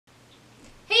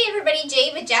everybody,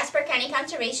 Jade with Jasper County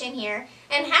Conservation here,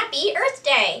 and happy Earth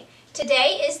Day!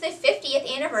 Today is the 50th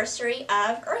anniversary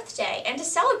of Earth Day, and to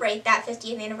celebrate that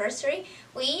 50th anniversary,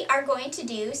 we are going to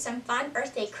do some fun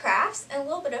Earth Day crafts and a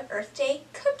little bit of Earth Day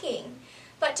cooking.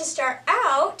 But to start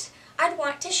out, I'd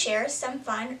want to share some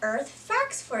fun Earth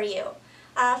facts for you.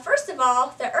 First of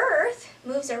all, the Earth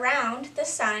moves around the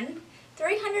Sun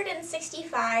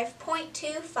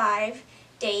 365.25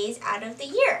 days out of the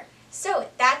year. So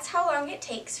that's how long it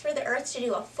takes for the Earth to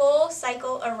do a full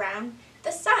cycle around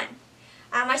the Sun.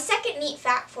 My second neat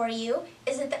fact for you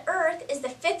is that the Earth is the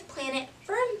 5th planet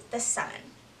from the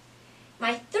Sun.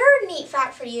 My third neat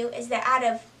fact for you is that out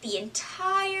of the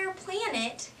entire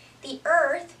planet, the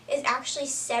Earth is actually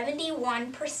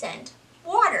 71%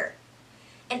 water.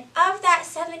 And of that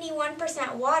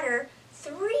 71% water,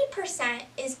 3%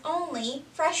 is only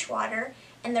fresh water,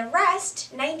 and the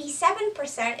rest,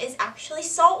 97%, is actually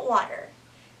salt water.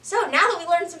 So now that we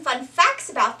learned some fun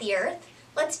facts about the Earth,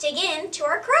 let's dig into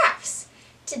our crafts.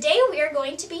 Today we are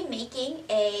going to be making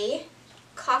a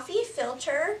coffee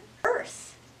filter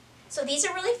Earth. So these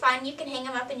are really fun. You can hang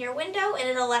them up in your window and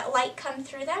it'll let light come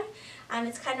through them.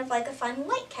 It's kind of like a fun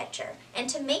light catcher. And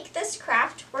to make this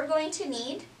craft, we're going to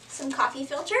need some coffee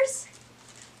filters.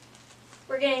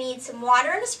 We're going to need some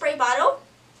water in a spray bottle.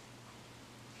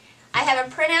 I have a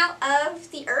printout of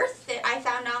the Earth that I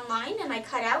found online and I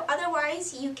cut out.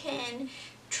 Otherwise, you can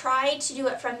try to do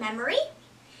it from memory,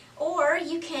 or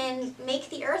you can make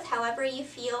the Earth however you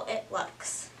feel it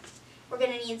looks. We're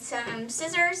going to need some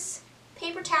scissors,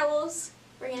 paper towels,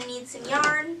 we're going to need some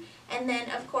yarn, and then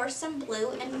of course some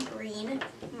blue and green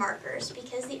markers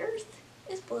because the Earth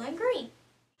is blue and green.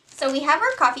 So we have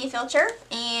our coffee filter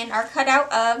and our cutout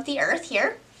of the Earth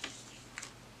here.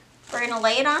 We're going to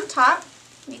lay it on top.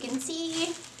 You can see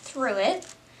through it.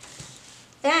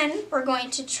 Then we're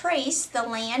going to trace the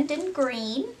land in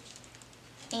green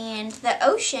and the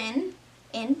ocean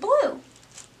in blue.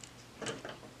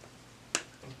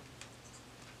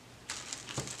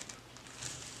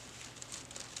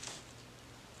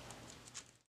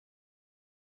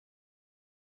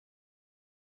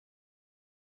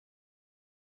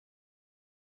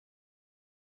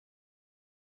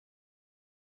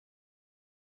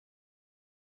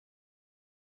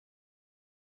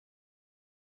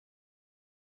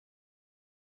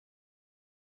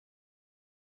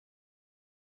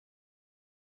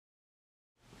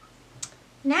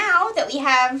 Now that we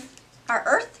have our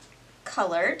Earth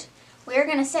colored, we're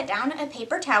going to set down a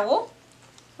paper towel.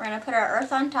 We're going to put our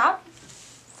Earth on top,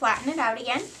 flatten it out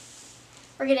again.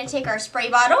 We're going to take our spray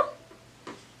bottle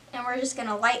and we're just going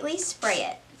to lightly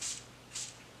spray it.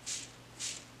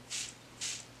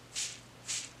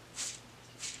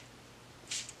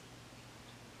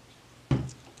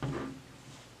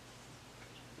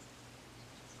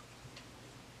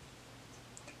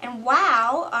 And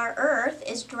while our Earth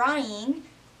is drying,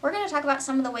 we're going to talk about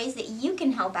some of the ways that you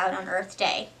can help out on Earth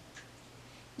Day.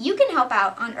 You can help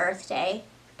out on Earth Day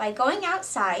by going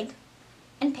outside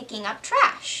and picking up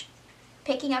trash,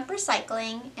 picking up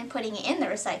recycling and putting it in the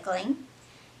recycling.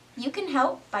 You can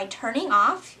help by turning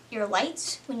off your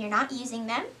lights when you're not using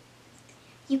them.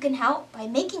 You can help by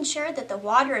making sure that the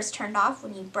water is turned off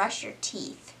when you brush your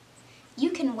teeth.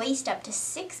 You can waste up to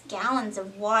 6 gallons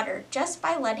of water just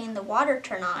by letting the water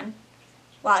turn on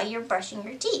while you're brushing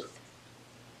your teeth.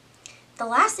 The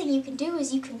last thing you can do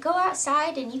is you can go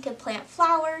outside and you can plant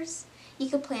flowers, you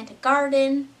can plant a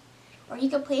garden, or you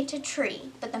can plant a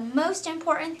tree. But the most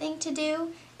important thing to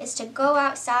do is to go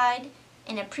outside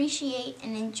and appreciate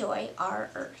and enjoy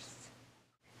our Earth.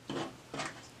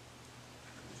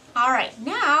 Alright,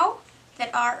 now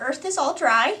that our Earth is all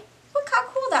dry, look how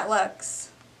cool that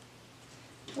looks.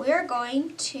 We're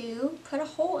going to put a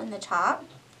hole in the top.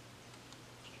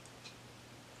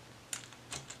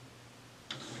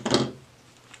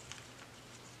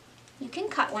 You can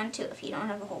cut one too if you don't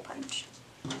have a hole punch.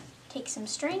 Take some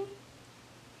string.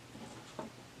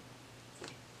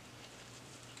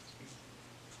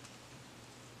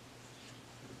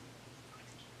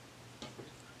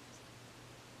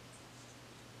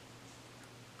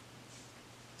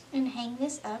 And hang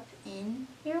this up in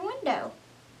your window.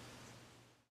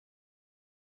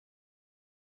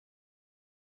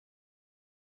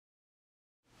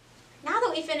 Now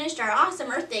that we finished our awesome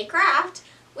Earth Day craft,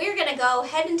 we're going to go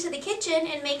head into the kitchen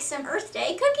and make some Earth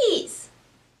Day cookies.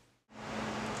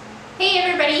 Hey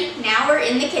everybody, now we're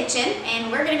in the kitchen and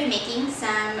we're going to be making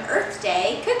some Earth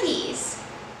Day cookies.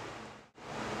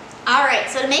 Alright,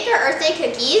 so to make our Earth Day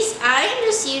cookies, I am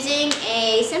just using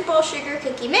a simple sugar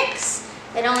cookie mix.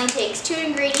 It only takes 2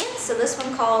 ingredients, so this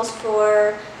one calls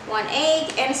for 1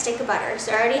 egg and a stick of butter.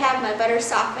 So I already have my butter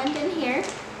softened in here.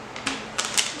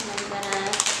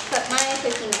 put my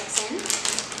cookie mix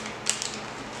in.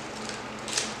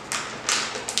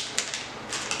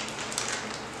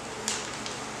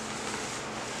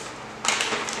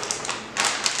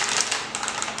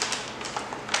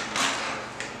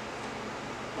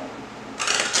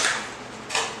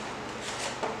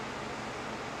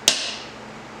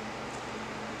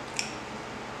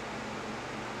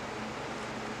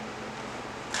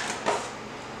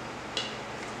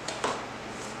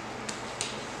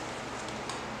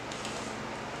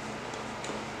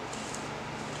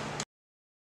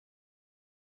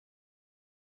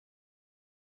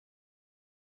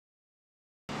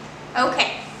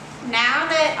 Okay, now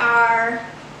that our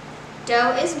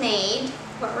dough is made,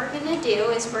 what we're going to do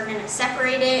is we're going to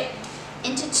separate it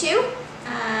into two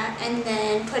and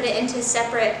then put it into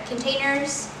separate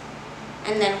containers,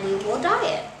 and then we will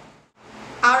dye it.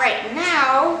 Alright,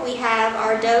 now we have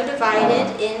our dough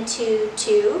divided into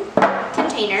two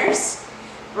containers.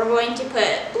 We're going to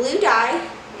put blue dye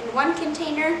in one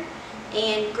container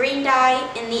and green dye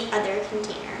in the other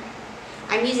container.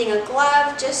 I'm using a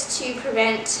glove just to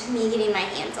prevent me getting my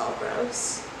hands all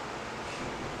gross.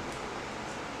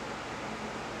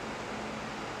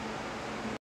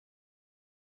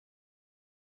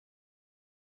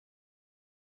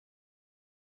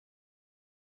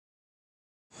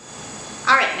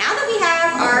 Alright, now that we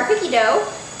have our cookie dough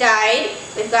dyed,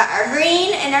 we've got our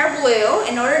green and our blue.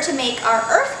 In order to make our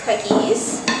earth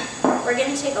cookies, we're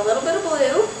going to take a little bit of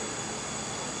blue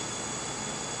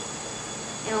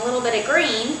and a little bit of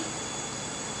green,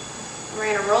 and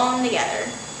we're going to roll them together.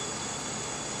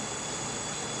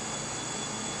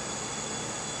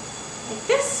 Like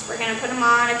this. We're going to put them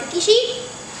on a cookie sheet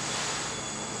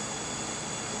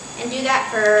and do that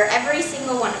for every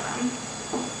single one of them.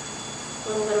 A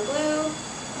little bit of blue,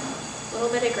 a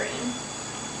little bit of green.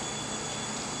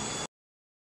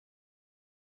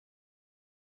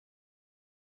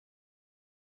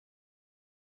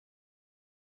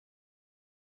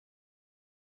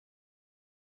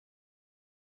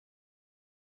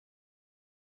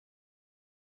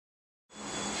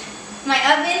 My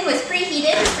oven was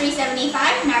preheated to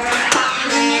 375. Now we're going to pop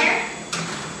them in there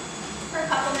for a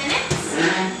couple minutes.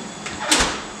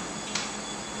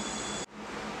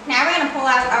 Now we're going to pull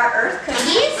out our